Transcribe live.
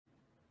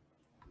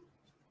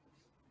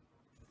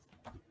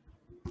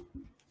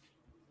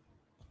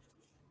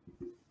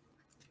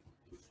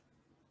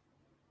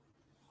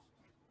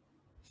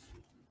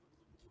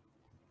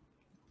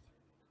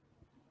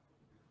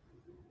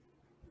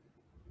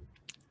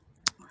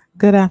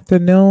Good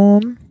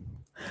afternoon.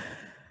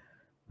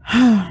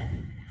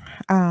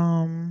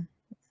 um,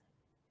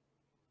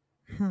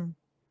 hmm,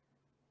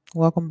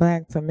 welcome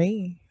back to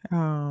me.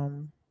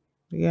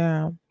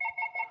 Yeah,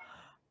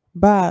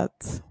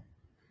 but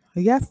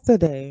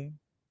yesterday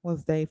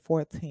was day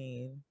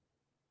 14.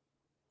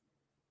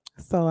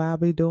 So I'll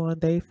be doing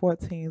day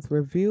 14's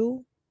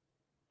review,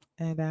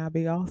 and I'll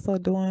be also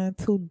doing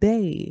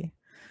today,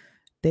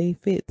 day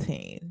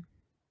 15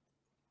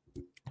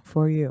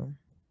 for you.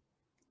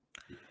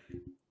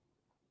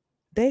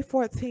 Day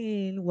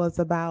 14 was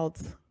about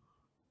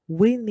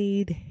we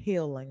need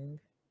healing,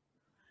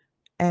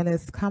 and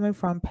it's coming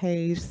from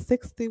page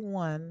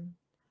 61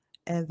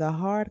 in the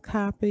hard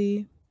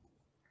copy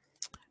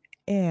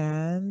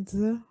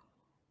and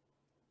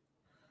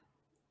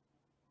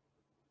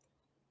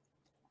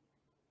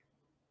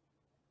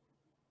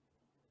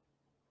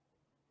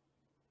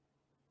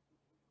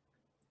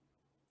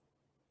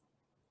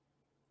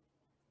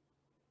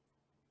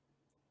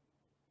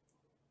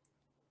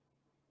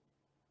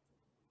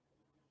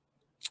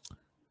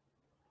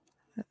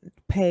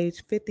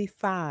page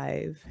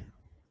 55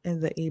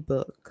 in the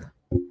ebook.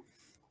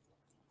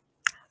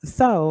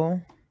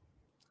 So,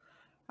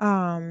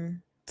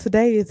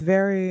 today is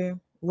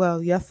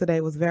yesterday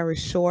was very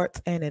short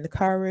and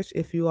encouraged.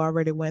 If you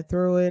already went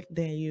through it,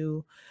 then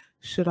you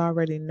should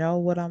already know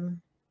what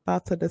I'm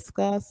about to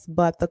discuss.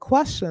 But the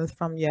questions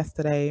from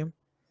yesterday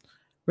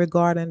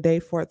regarding day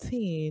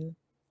 14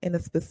 in the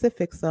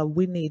specifics of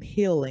we need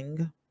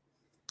healing.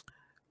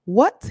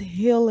 What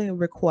healing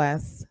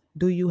requests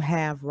do you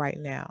have right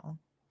now?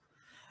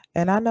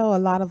 And I know a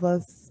lot of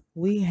us,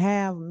 we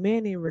have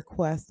many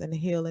requests in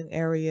healing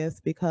areas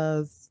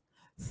because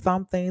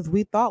some things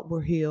we thought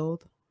were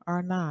healed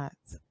are not.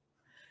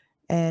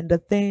 And the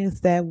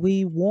things that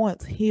we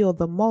want healed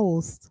the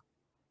most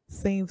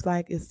seems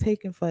like it's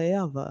taking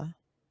forever.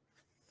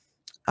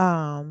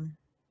 Um,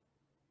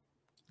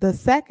 the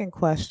second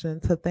question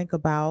to think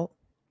about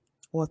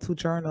or to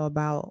journal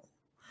about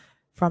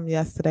from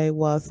yesterday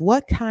was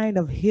what kind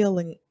of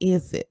healing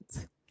is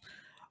it?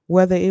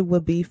 Whether it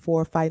would be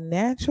for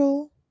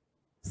financial,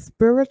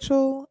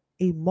 spiritual,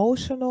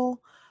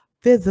 emotional,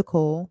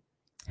 physical,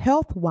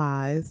 health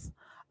wise,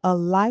 a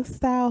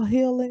lifestyle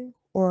healing,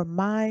 or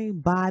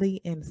mind,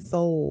 body, and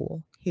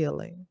soul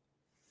healing.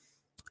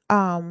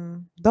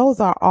 Those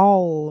are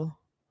all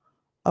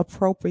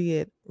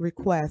appropriate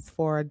requests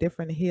for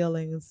different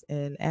healings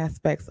and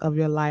aspects of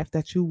your life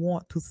that you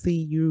want to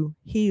see you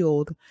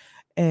healed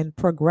and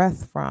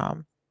progress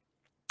from.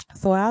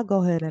 So I'll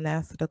go ahead and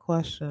answer the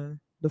question,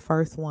 the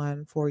first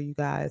one for you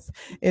guys.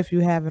 If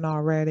you haven't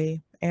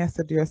already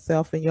answered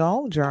yourself in your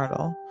own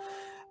journal.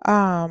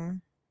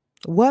 Um,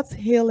 what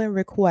healing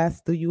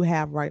requests do you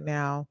have right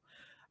now?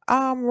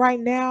 Right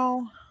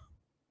now,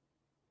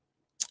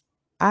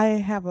 I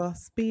have a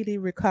speedy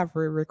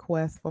recovery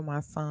request for my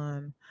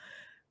son.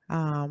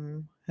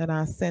 And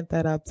I sent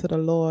that up to the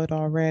Lord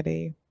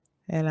already.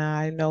 And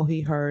I know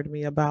he heard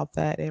me about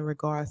that in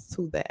regards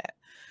to that.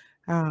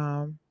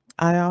 Um,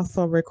 I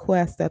also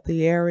request that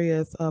the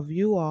areas of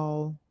you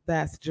all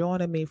that's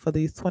joining me for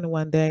these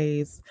 21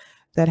 days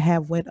that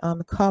have went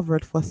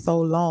uncovered for so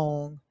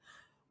long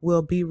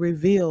will be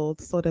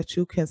revealed so that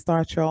you can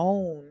start your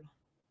own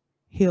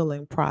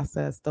healing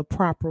process the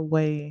proper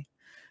way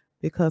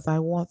because I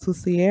want to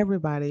see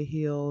everybody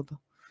healed.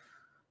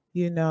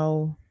 You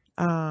know,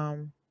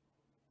 um,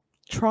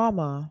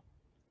 trauma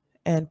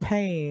and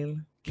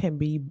pain can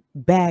be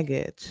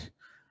baggage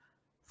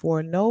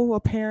for no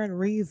apparent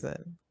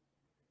reason.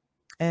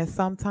 And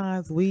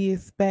sometimes we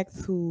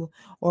expect to,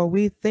 or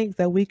we think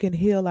that we can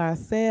heal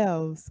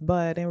ourselves,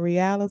 but in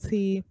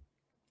reality,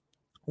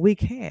 we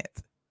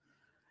can't.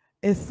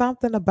 It's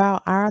something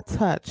about our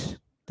touch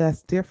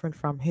that's different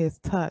from his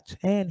touch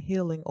and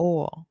healing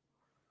oil.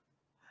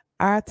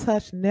 Our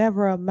touch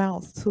never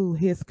amounts to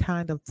his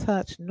kind of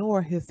touch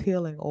nor his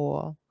healing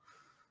oil.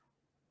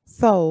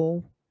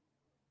 So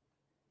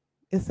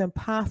it's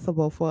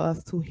impossible for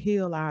us to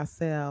heal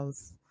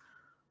ourselves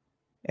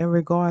in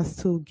regards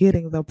to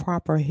getting the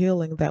proper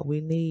healing that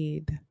we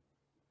need.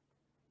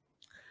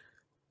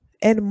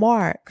 In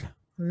Mark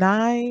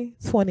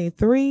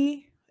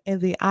 9:23 in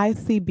the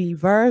ICB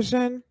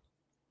version,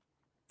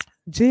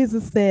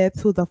 Jesus said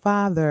to the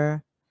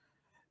Father,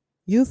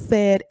 you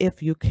said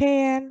if you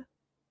can,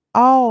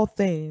 all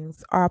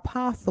things are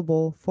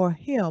possible for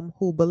him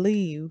who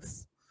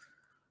believes.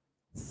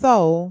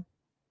 So,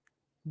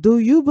 do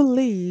you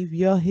believe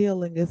your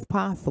healing is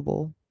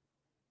possible?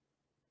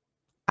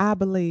 I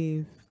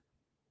believe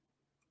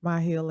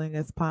my healing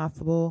is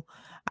possible.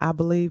 I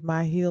believe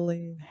my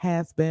healing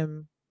has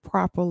been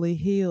properly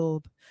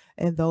healed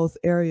in those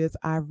areas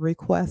I've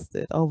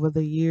requested over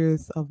the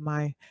years of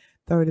my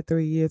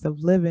 33 years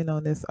of living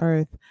on this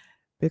earth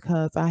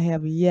because I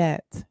have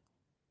yet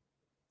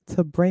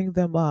to bring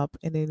them up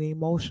in an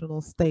emotional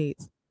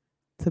state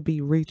to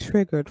be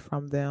re-triggered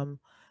from them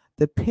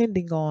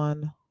depending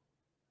on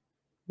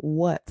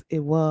what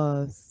it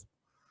was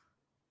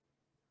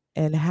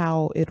and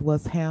how it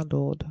was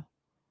handled.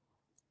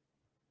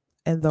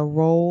 and the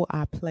role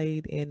I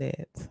played in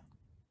it.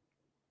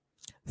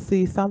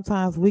 See,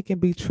 sometimes we can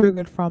be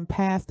triggered from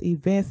past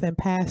events and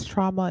past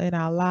trauma in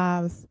our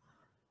lives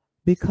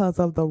because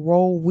of the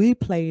role we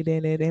played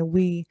in it, and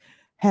we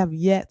have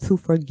yet to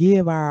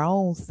forgive our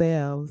own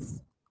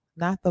selves,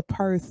 not the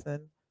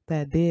person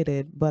that did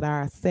it, but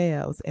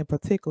ourselves in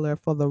particular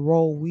for the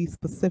role we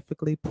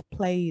specifically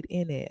played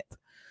in it.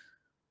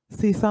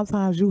 See,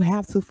 sometimes you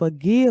have to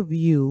forgive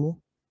you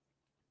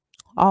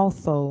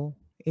also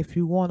if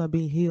you want to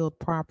be healed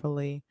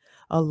properly,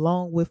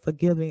 along with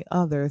forgiving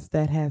others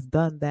that has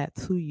done that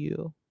to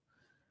you.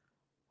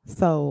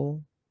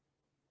 So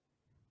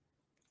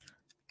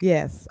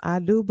yes, I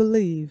do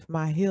believe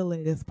my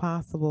healing is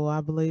possible. I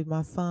believe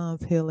my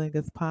son's healing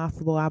is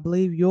possible. I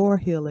believe your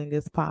healing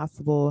is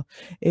possible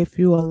if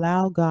you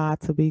allow God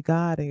to be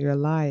God in your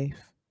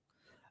life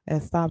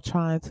and stop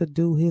trying to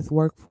do his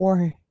work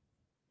for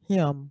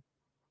him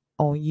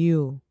on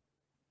you.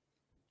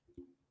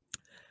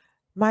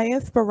 My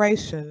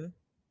inspiration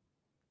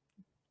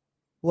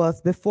was,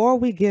 before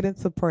we get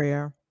into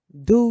prayer,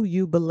 do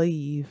you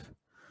believe?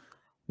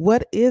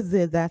 What is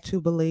it that you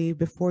believe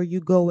before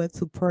you go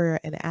into prayer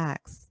and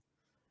ask?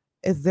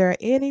 Is there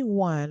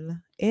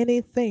anyone,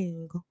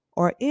 anything,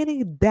 or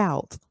any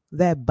doubt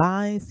that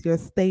binds your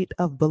state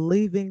of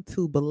believing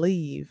to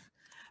believe?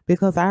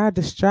 Because our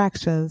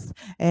distractions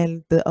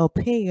and the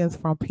opinions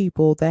from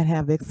people that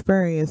have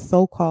experienced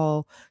so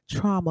called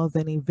traumas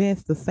and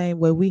events the same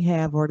way we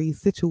have, or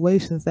these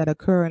situations that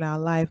occur in our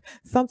life,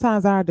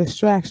 sometimes our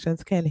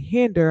distractions can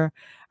hinder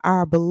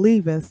our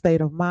believing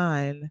state of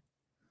mind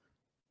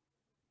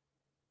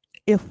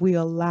if we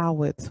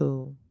allow it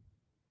to.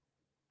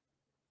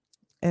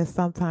 And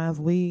sometimes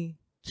we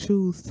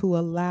choose to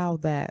allow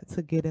that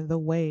to get in the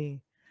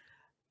way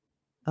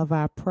of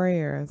our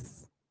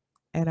prayers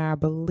and our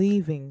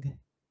believing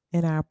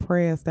in our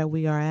prayers that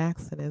we are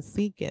asking and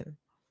seeking.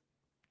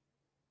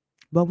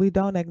 But we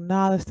don't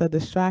acknowledge the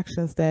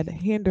distractions that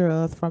hinder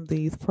us from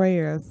these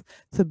prayers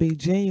to be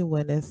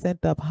genuine and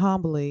sent up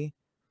humbly,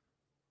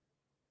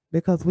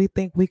 because we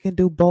think we can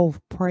do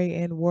both, pray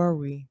and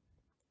worry.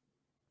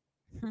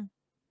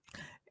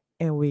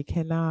 And we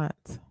cannot.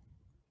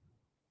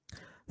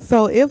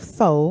 So, if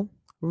so,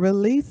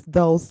 release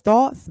those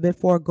thoughts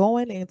before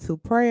going into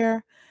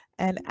prayer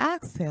and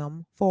ask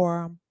Him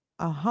for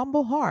a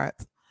humble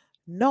heart,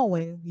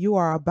 knowing you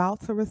are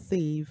about to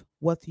receive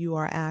what you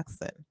are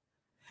asking.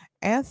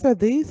 Answer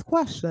these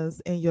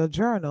questions in your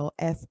journal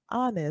as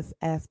honest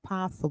as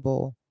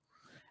possible,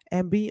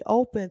 and be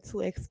open to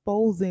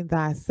exposing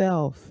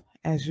thyself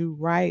as you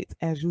write,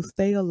 as you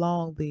stay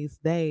along these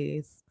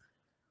days.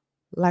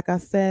 Like I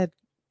said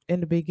in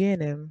the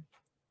beginning,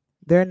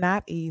 they're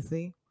not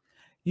easy.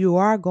 You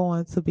are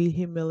going to be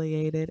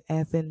humiliated,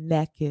 as in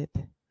naked.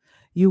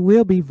 You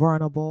will be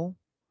vulnerable,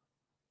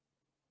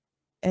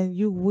 and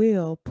you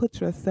will put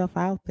yourself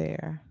out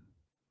there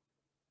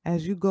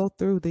as you go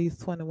through these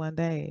 21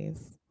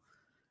 days.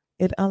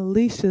 It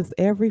unleashes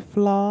every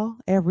flaw,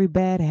 every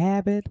bad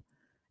habit,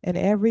 and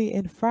every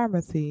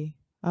infirmity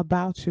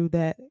about you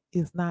that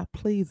is not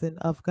pleasing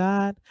of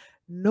God,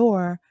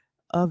 nor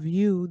of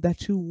you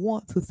that you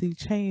want to see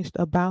changed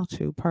about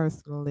you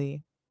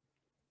personally.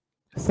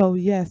 So,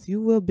 yes,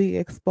 you will be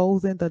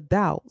exposing the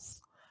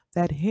doubts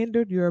that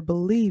hindered your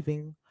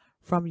believing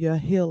from your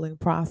healing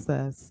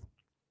process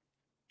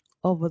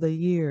over the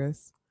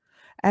years.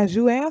 As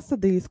you answer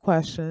these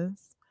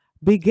questions,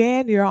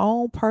 begin your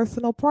own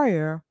personal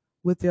prayer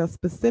with your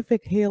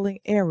specific healing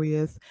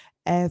areas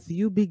as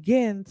you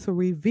begin to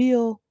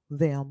reveal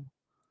them.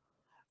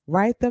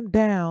 Write them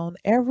down,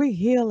 every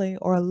healing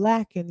or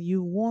lacking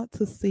you want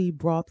to see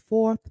brought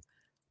forth,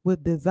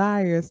 with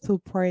desires to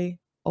pray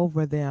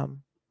over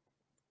them.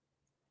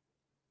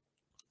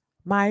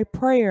 My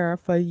prayer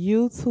for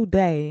you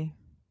today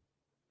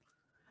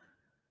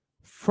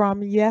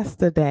from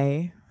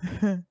yesterday,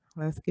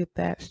 let's get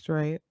that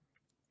straight.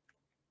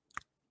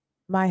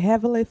 My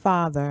Heavenly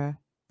Father,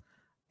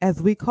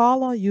 as we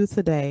call on you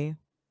today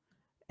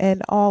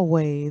and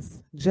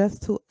always,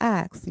 just to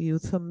ask you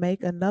to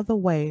make another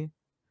way,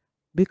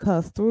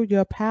 because through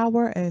your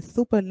power and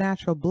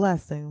supernatural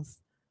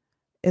blessings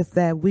is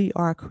that we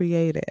are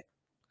created.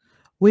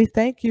 We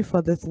thank you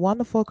for this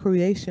wonderful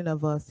creation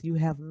of us you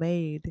have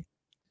made.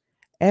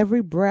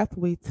 Every breath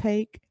we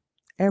take,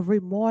 every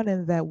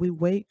morning that we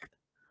wake,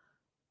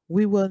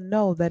 we will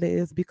know that it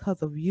is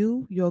because of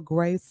you, your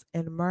grace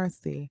and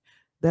mercy,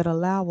 that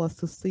allow us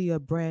to see a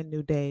brand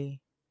new day.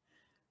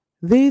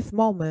 These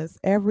moments,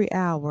 every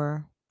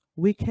hour,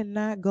 we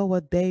cannot go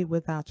a day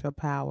without your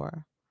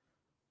power.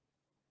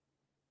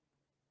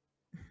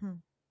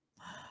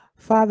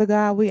 Father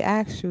God, we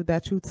ask you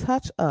that you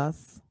touch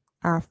us,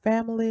 our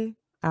family,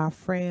 our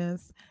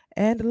friends,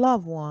 and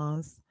loved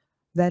ones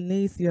that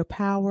needs your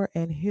power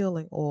and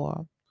healing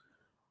oil.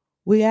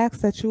 We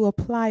ask that you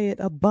apply it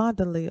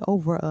abundantly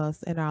over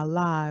us in our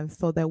lives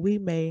so that we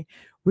may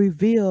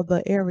reveal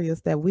the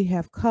areas that we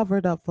have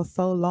covered up for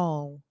so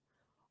long,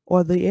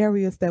 or the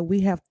areas that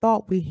we have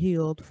thought we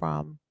healed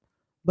from,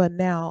 but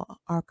now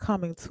are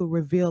coming to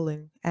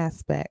revealing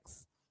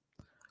aspects.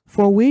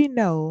 For we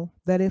know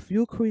that if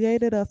you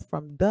created us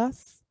from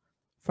dust,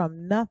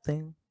 from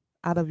nothing,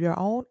 out of your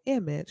own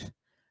image,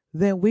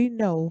 then we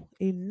know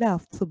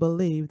enough to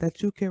believe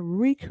that you can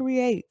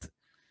recreate,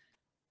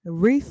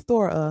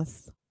 restore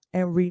us,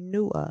 and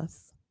renew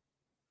us.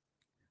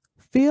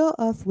 Fill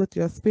us with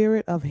your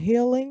spirit of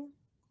healing,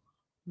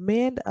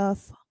 mend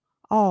us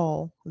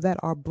all that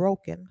are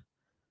broken.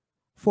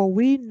 For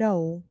we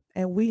know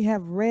and we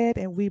have read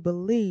and we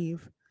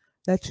believe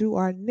that you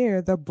are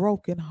near the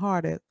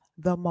brokenhearted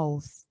the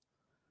most.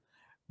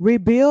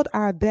 Rebuild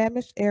our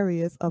damaged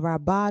areas of our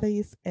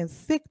bodies in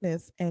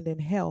sickness and in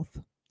health.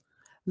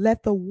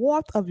 Let the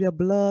warmth of your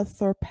blood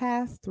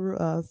surpass through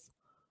us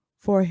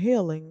for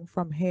healing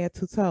from head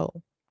to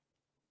toe.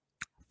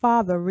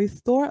 Father,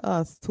 restore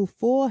us to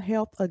full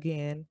health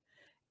again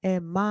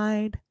in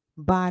mind,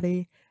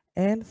 body,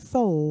 and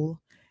soul,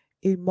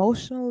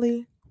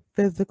 emotionally,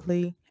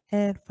 physically,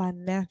 and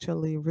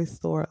financially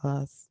restore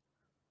us.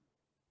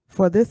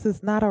 For this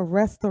is not a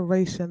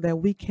restoration that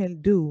we can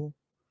do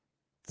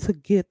to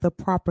get the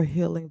proper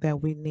healing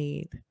that we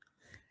need.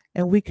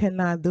 And we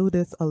cannot do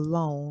this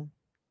alone.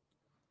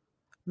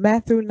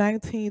 Matthew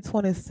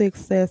 19:26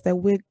 says that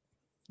with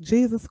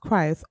Jesus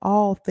Christ,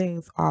 all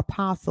things are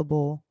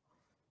possible.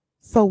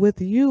 So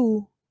with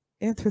you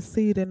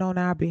interceding on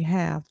our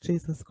behalf,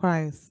 Jesus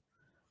Christ,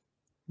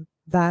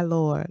 thy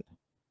Lord,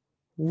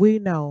 we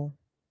know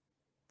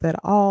that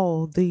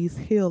all these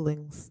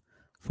healings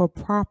for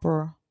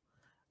proper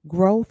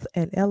growth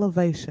and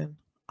elevation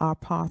are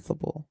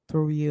possible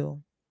through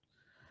you.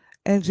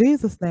 In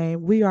Jesus'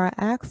 name, we are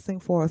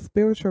asking for a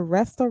spiritual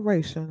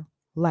restoration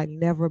like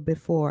never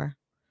before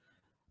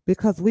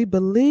because we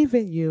believe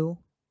in you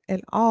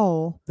and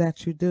all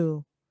that you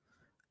do,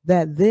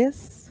 that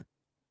this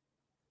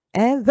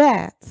and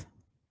that,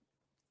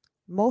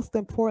 most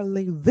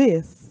importantly,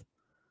 this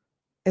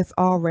is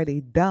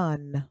already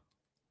done.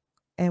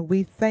 And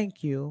we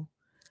thank you.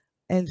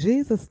 In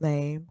Jesus'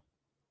 name,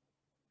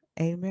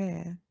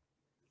 amen.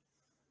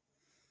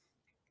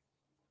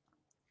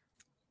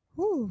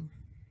 Whew.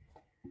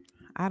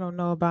 I don't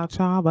know about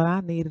y'all, but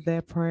I needed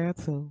that prayer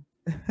too.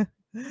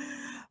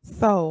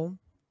 So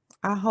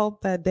I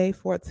hope that day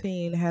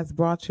 14 has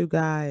brought you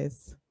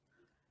guys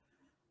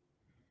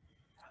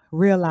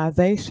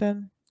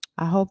realization.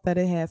 I hope that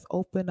it has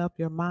opened up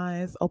your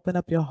minds, opened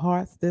up your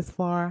hearts this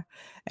far.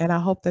 And I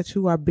hope that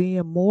you are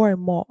being more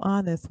and more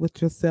honest with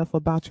yourself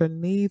about your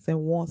needs and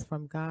wants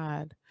from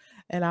God.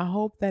 And I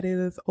hope that it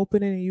is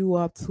opening you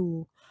up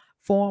to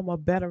form a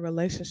better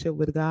relationship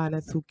with God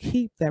and to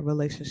keep that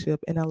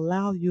relationship and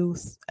allow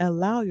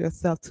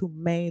yourself to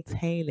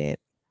maintain it.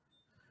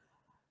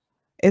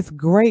 It's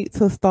great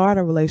to start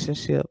a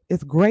relationship.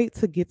 It's great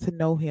to get to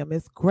know him.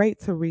 It's great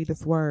to read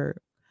his word.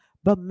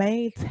 But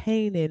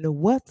maintaining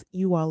what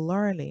you are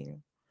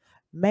learning,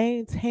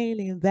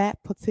 maintaining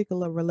that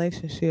particular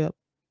relationship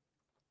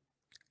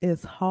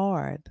is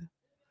hard.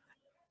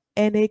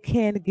 And it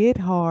can get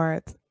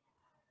hard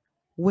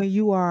when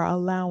you are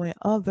allowing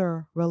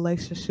other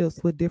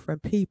relationships with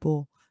different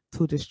people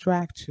to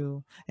distract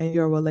you in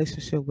your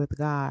relationship with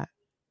God.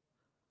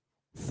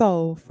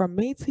 So, from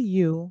me to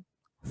you,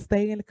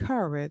 stay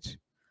encouraged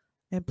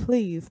and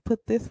please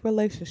put this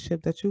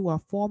relationship that you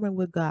are forming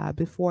with God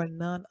before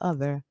none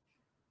other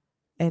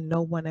and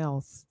no one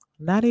else,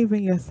 not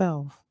even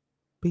yourself.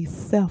 Be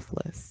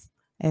selfless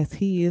as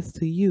He is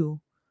to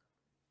you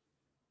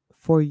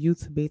for you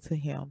to be to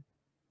Him.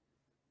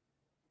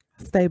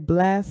 Stay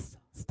blessed,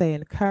 stay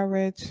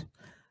encouraged.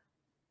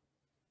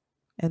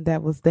 And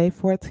that was day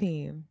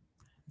 14.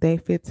 Day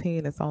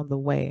 15 is on the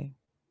way.